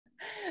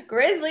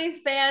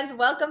Grizzlies fans,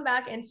 welcome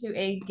back into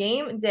a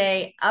game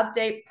day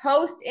update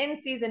post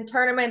in-season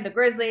tournament. The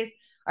Grizzlies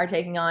are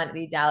taking on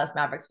the Dallas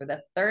Mavericks for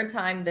the third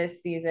time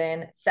this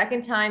season,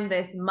 second time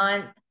this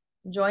month.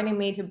 Joining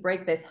me to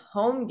break this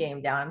home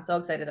game down, I'm so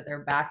excited that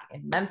they're back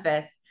in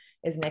Memphis,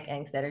 is Nick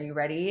Angstadt. Are you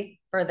ready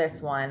for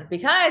this one?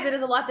 Because it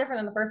is a lot different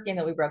than the first game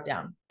that we broke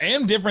down.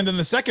 And different than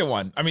the second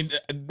one. I mean,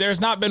 there's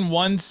not been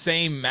one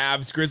same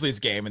Mavs Grizzlies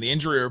game, and the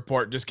injury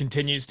report just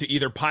continues to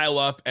either pile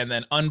up and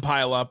then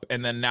unpile up,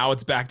 and then now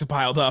it's back to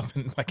piled up,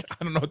 and like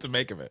I don't know what to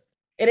make of it.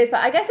 It is,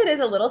 but I guess it is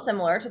a little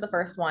similar to the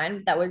first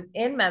one that was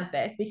in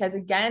Memphis because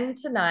again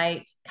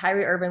tonight,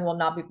 Kyrie Irving will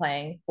not be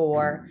playing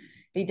for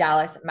the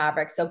Dallas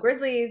Mavericks. So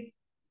Grizzlies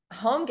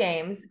home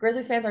games,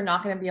 Grizzlies fans are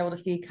not going to be able to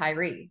see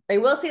Kyrie. They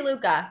will see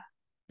Luka.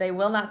 They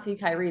will not see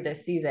Kyrie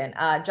this season.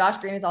 Josh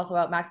Green is also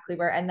out, Max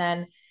Kleber, and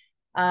then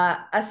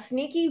a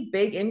sneaky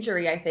big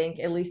injury, I think,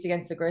 at least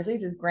against the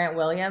Grizzlies, is Grant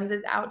Williams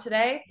is out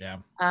today. Yeah.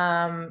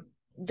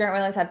 Grant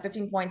Williams had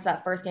 15 points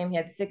that first game. He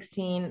had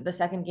 16 the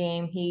second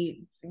game.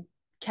 He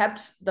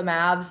kept the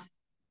Mavs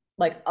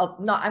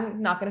I'm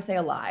not going to say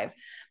alive,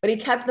 but he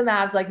kept the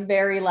Mavs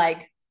very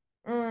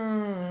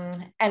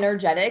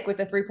energetic with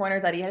the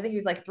 3-pointers that he had. I think he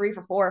was like 3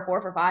 for 4 or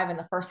 4 for 5 in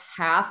the first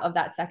half of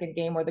that second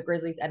game where the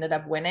Grizzlies ended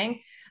up winning.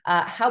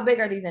 How big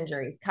are these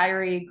injuries?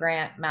 Kyrie,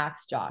 Grant,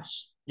 Max,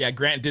 Josh. Yeah,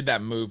 Grant did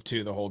that move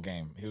too the whole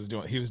game. He was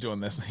doing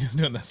this. He was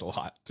doing this a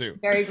lot too.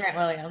 Very Grant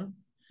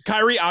Williams.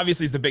 Kyrie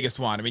obviously is the biggest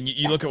one. I mean,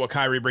 you look at what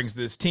Kyrie brings to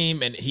this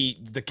team, and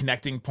he's the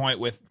connecting point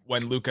with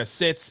when Luka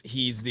sits.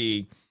 He's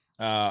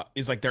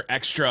is like their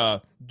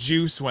extra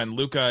juice when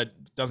Luka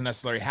doesn't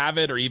necessarily have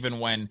it, or even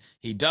when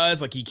he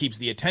does. Like, he keeps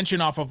the attention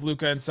off of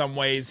Luka in some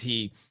ways.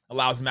 He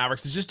allows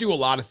Mavericks to just do a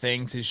lot of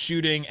things. His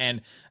shooting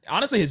and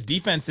honestly his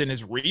defense and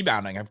his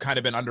rebounding have kind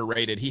of been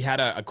underrated. He had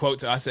a quote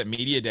to us at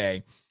Media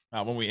Day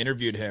when we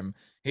interviewed him.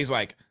 He's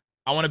like,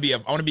 I want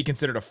to be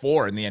considered a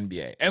 4 in the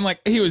NBA. And like,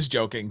 he was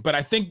joking, but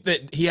I think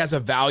that he has a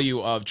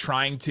value of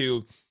trying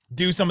to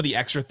do some of the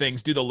extra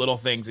things, do the little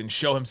things, and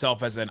show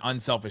himself as an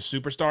unselfish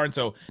superstar. And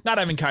so not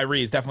having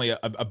Kyrie is definitely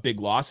a big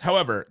loss.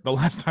 However, the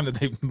last time the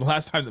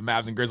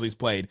Mavs and Grizzlies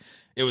played,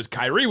 it was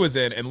Kyrie was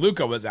in and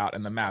Luka was out,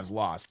 and the Mavs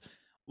lost.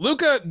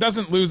 Luka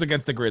doesn't lose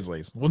against the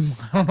Grizzlies. Well,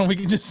 I don't know. We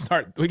can just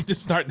start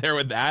there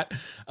with that.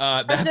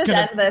 That's just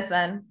end this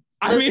then.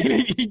 I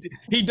mean,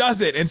 he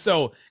does it. And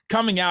so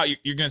coming out,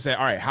 you're going to say,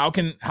 all right, how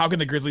can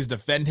the Grizzlies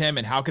defend him,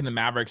 and how can the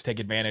Mavericks take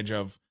advantage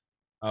of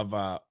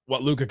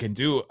what Luka can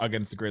do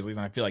against the Grizzlies?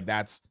 And I feel like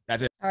that's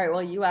it. All right,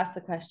 well, you asked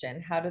the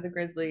question. How do the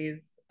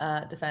Grizzlies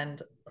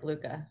defend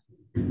Luka?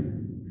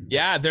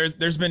 Yeah,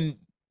 there's been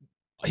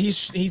he's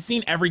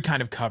seen every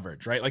kind of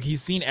coverage, right? Like,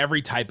 he's seen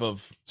every type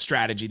of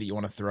strategy that you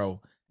want to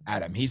throw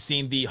at him. He's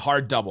seen the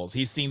hard doubles.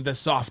 He's seen the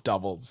soft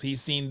doubles.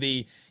 He's seen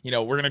the,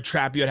 we're going to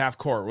trap you at half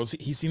court.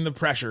 He's seen the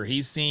pressure.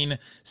 He's seen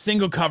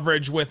single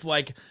coverage with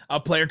like a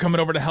player coming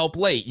over to help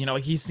late.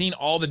 Like, he's seen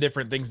all the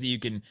different things that you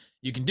can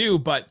do,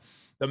 but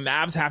the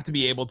Mavs have to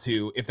be able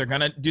to, if they're going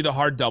to do the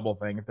hard double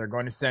thing, if they're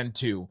going to send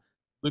 2,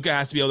 Luka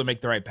has to be able to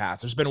make the right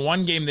pass. There's been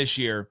one game this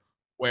year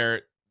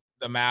where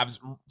the Mavs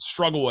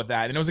struggle with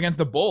that, and it was against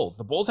the Bulls.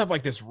 The Bulls have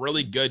like this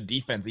really good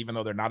defense, even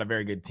though they're not a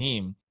very good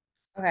team.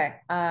 Okay,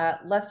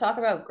 let's talk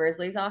about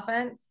Grizzlies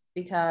offense,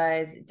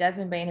 because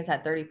Desmond Bane has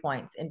had 30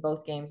 points in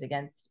both games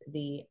against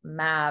the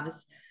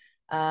Mavs.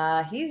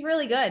 He's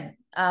really good.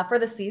 For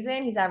the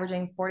season, he's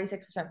averaging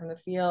 46% from the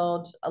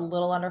field, a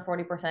little under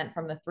 40%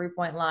 from the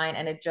 3-point line,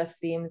 and it just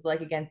seems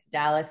like against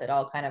Dallas, it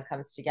all kind of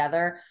comes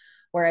together.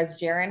 Whereas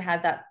Jaren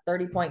had that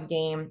 30-point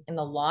game in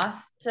the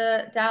loss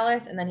to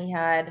Dallas, and then he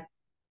had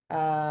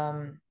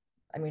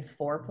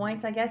 4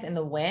 points, I guess, in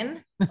the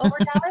win over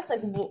Dallas.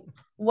 Like,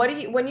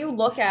 when you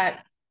look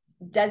at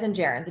Des and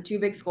Jaren, the 2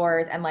 big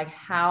scorers, and like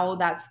how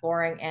that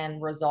scoring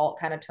and result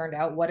kind of turned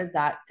out, what does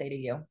that say to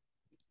you?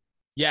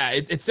 Yeah,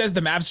 it says the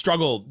Mavs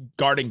struggle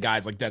guarding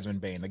guys like Desmond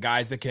Bane, the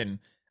guys that can.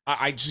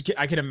 I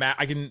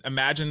can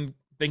imagine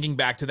thinking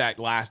back to that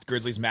last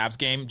Grizzlies Mavs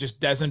game, just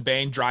Desmond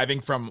Bane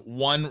driving from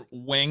one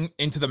wing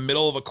into the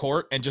middle of a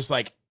court, and just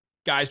like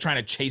guys trying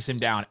to chase him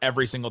down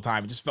every single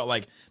time. It just felt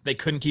like they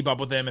couldn't keep up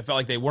with him. It felt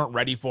like they weren't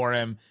ready for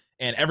him.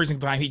 And every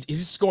single time he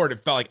scored,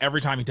 it felt like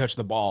every time he touched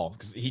the ball,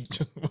 because he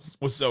just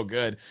was so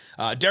good.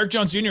 Derrick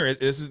Jones Jr.,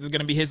 this is going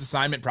to be his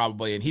assignment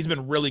probably, and he's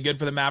been really good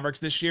for the Mavericks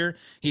this year.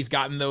 He's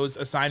gotten those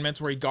assignments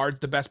where he guards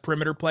the best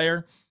perimeter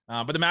player.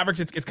 But the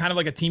Mavericks, it's kind of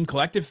like a team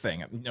collective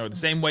thing. The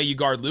same way you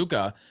guard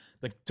Luka,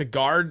 like to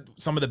guard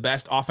some of the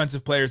best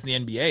offensive players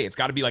in the NBA, it's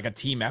got to be like a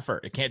team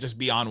effort. It can't just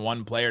be on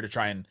one player to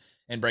try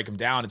and break him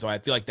down. And so I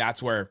feel like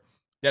that's where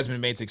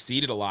Desmond Bane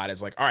succeeded a lot.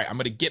 It's like, all right, I'm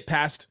going to get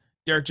past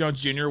Derrick Jones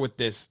Jr. with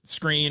this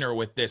screen or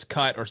with this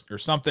cut or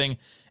something,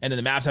 and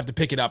then the Mavs have to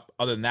pick it up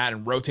other than that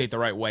and rotate the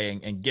right way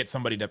and get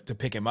somebody to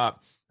pick him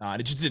up. And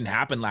it just didn't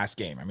happen last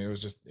game. I mean,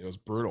 it was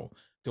brutal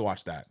to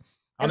watch that.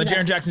 On the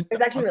Jaren Jackson, it's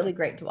actually really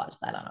great to watch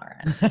that on our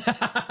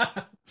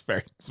end. It's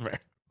fair.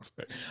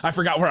 I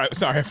forgot where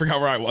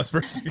I was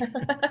for a second.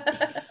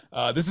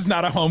 This is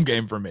not a home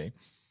game for me.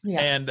 Yeah.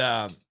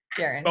 And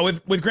Jaren.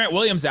 But with Grant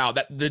Williams out,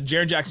 that the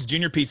Jaren Jackson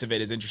Jr. piece of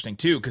it is interesting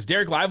too, because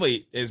Derek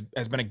Lively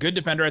has been a good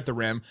defender at the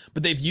rim,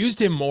 but they've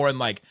used him more in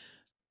like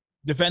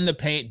defend the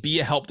paint, be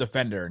a help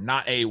defender,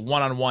 not a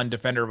one-on-one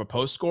defender of a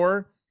post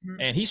scorer.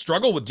 And he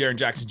struggled with Jaren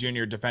Jackson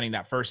Jr. defending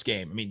that first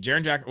game. I mean,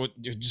 Jaren Jackson would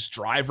just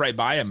drive right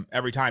by him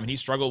every time. And he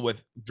struggled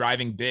with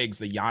driving bigs,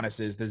 the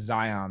Giannis's, the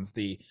Zions,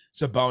 the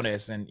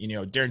Sabonis, and,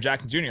 Jaren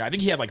Jackson Jr. I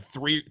think he had like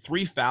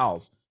three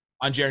fouls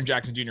on Jaren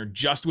Jackson Jr.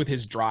 just with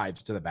his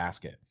drives to the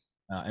basket.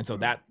 And so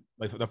that,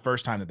 like the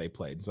first time that they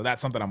played. So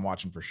that's something I'm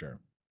watching for sure.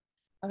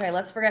 Okay,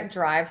 let's forget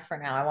drives for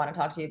now. I want to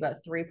talk to you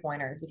about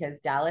 3-pointers because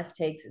Dallas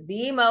takes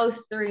the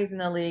most threes in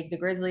the league. The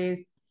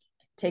Grizzlies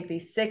take the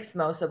 6th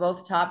most, so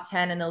both top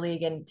 10 in the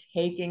league in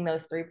taking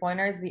those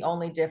 3-pointers. The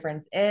only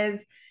difference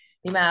is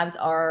the Mavs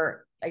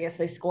are, I guess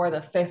they score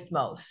the 5th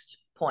most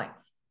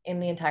points in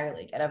the entire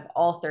league out of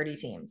all 30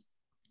 teams.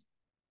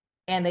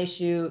 And they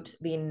shoot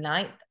the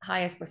 9th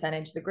highest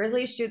percentage. The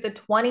Grizzlies shoot the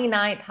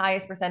 29th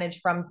highest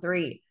percentage from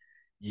 3.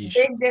 Yeesh.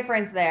 Big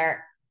difference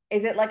there.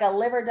 Is it like a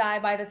live or die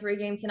by the 3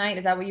 game tonight?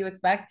 Is that what you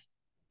expect?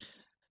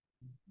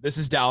 This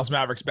is Dallas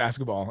Mavericks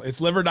basketball. It's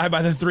live or die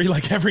by the 3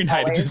 like every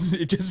night.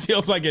 It just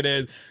feels like it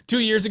is. 2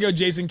 years ago,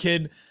 Jason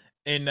Kidd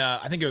in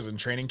I think it was in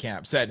training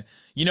camp said,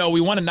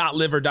 we want to not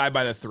live or die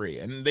by the 3.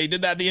 And they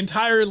did that the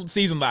entire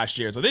season last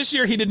year. So this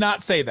year he did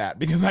not say that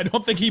because I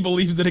don't think he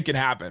believes that it can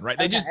happen, right?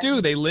 They just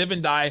do. They live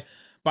and die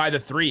by the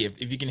 3.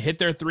 If you can hit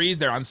their threes,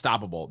 they're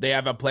unstoppable. They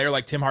have a player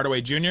like Tim Hardaway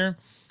Jr.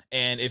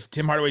 And if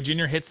Tim Hardaway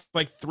Jr. hits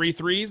like 3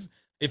 threes,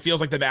 it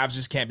feels like the Mavs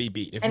just can't be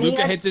beat. If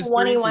Luka hits his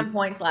 21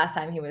 points last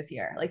time he was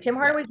here. Like Tim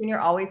Hardaway Jr.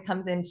 always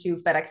comes into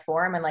FedEx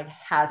Forum and like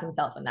has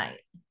himself a night.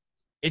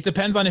 It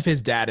depends on if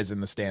his dad is in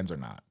the stands or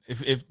not.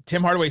 If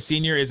Tim Hardaway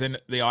Sr. is in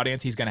the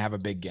audience, he's going to have a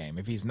big game.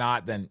 If he's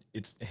not, then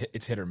it's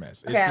hit or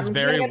miss. Okay, it's a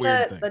very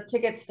weird thing. The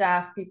ticket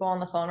staff people on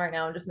the phone right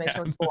now and just make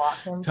sure to block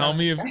him. Tell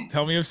me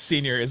if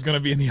Senior is going to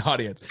be in the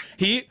audience.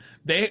 They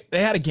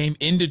had a game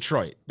in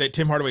Detroit that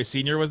Tim Hardaway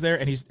Sr. was there,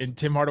 and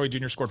Tim Hardaway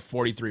Jr. scored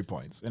 43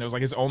 points, and it was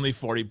like his only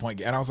 40-point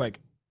game. And I was like,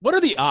 what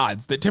are the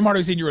odds that Tim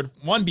Hardaway Sr. would,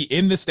 1, be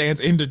in the stands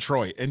in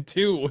Detroit, and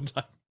 2,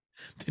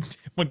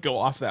 would go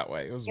off that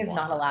way? He's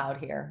not allowed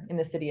here in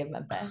the city of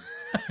Memphis.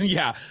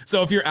 Yeah.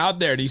 So if you're out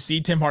there and you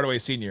see Tim Hardaway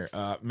Sr.,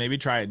 maybe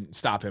try and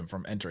stop him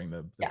from entering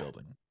the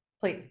building.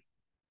 Please.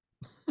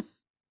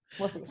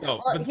 We'll see. So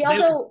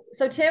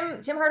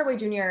Tim Hardaway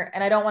Jr.,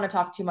 and I don't want to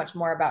talk too much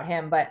more about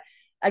him, but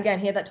again,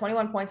 he had that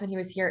 21 points when he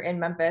was here in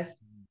Memphis.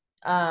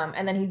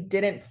 And then he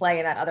didn't play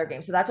in that other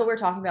game. So that's what we're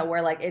talking about,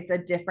 where like it's a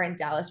different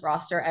Dallas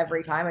roster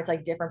every time. It's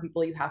like different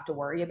people you have to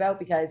worry about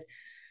because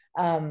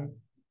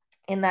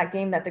in that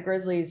game that the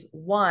Grizzlies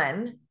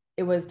won,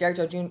 it was Derek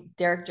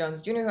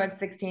Jones Jr. who had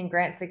 16,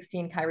 Grant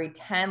 16, Kyrie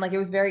 10. Like it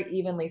was very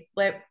evenly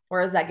split.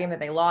 Whereas that game that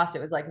they lost, it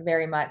was like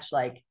very much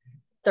like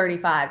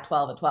 35,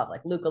 12, and 12,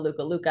 like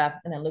Luka.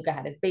 And then Luka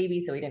had his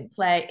baby, so he didn't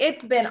play.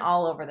 It's been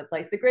all over the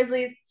place. The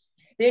Grizzlies,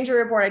 the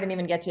injury report I didn't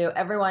even get to.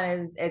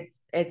 Everyone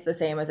it's the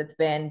same as it's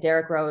been.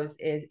 Derrick Rose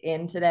is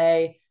in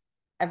today.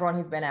 Everyone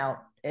who's been out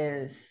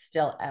is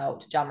still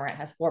out. John Morant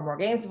has 4 more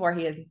games before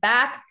he is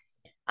back.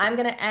 I'm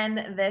going to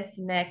end this,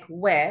 Nick,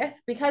 with,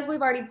 because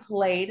we've already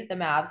played the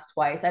Mavs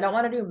twice, I don't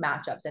want to do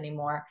matchups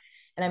anymore.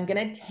 And I'm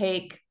going to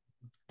take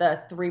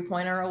the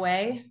 3-pointer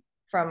away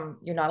from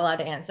you're not allowed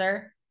to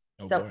answer.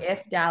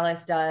 If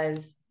Dallas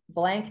does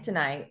blank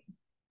tonight,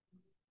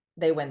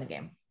 they win the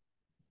game.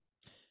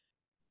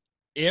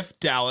 If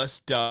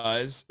Dallas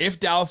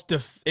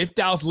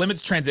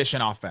limits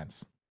transition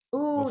offense.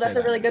 Ooh, that's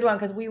a really good one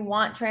because we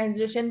want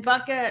transition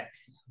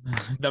buckets.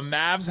 The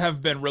Mavs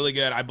have been really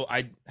good.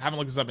 I haven't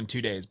looked this up in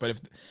 2 days, but if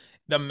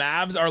the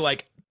Mavs are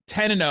like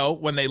 10-0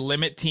 when they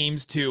limit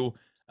teams to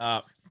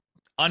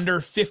under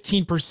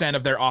 15%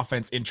 of their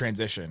offense in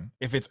transition.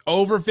 If it's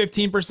over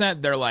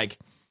 15%, they're like,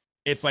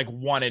 it's like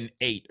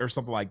 1-8 or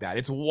something like that.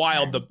 It's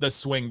wild, the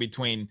swing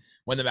between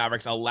when the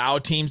Mavericks allow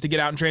teams to get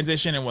out in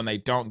transition and when they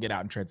don't get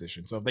out in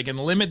transition. So if they can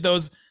limit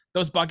those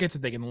buckets,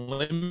 if they can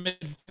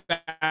limit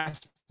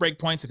fast break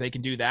points, if they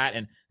can do that,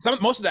 and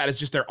most of that is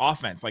just their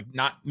offense, like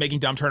not making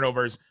dumb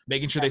turnovers,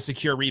 making sure they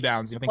secure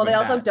rebounds. Things well, they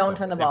also don't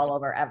turn the ball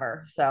over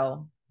ever,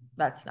 so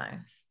that's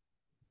nice.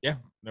 Yeah,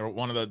 they're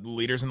one of the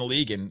leaders in the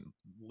league in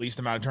least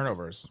amount of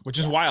turnovers, which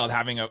is wild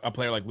having a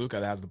player like Luka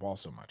that has the ball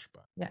so much.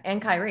 But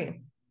and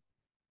Kyrie.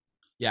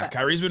 Yeah,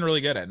 Kyrie's been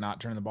really good at not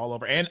turning the ball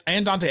over. And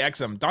Dante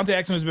Exum. Dante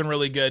Exum has been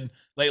really good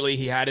lately.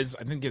 He had I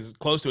think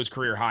close to his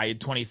career high. He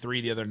had 23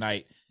 the other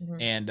night.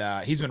 Mm-hmm.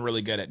 And he's been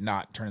really good at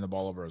not turning the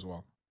ball over as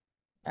well.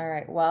 All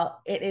right.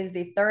 Well, it is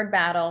the third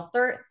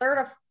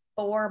of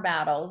 4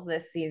 battles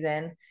this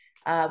season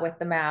with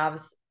the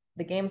Mavs.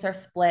 The games are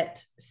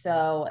split.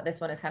 So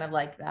this one is kind of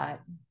like that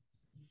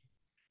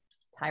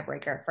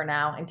tiebreaker for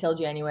now until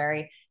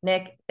January.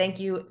 Nick, thank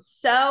you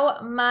so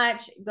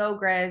much. Go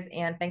Grizz.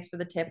 And thanks for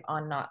the tip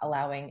on not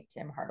allowing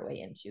Tim Hardaway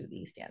into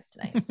the stands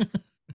tonight.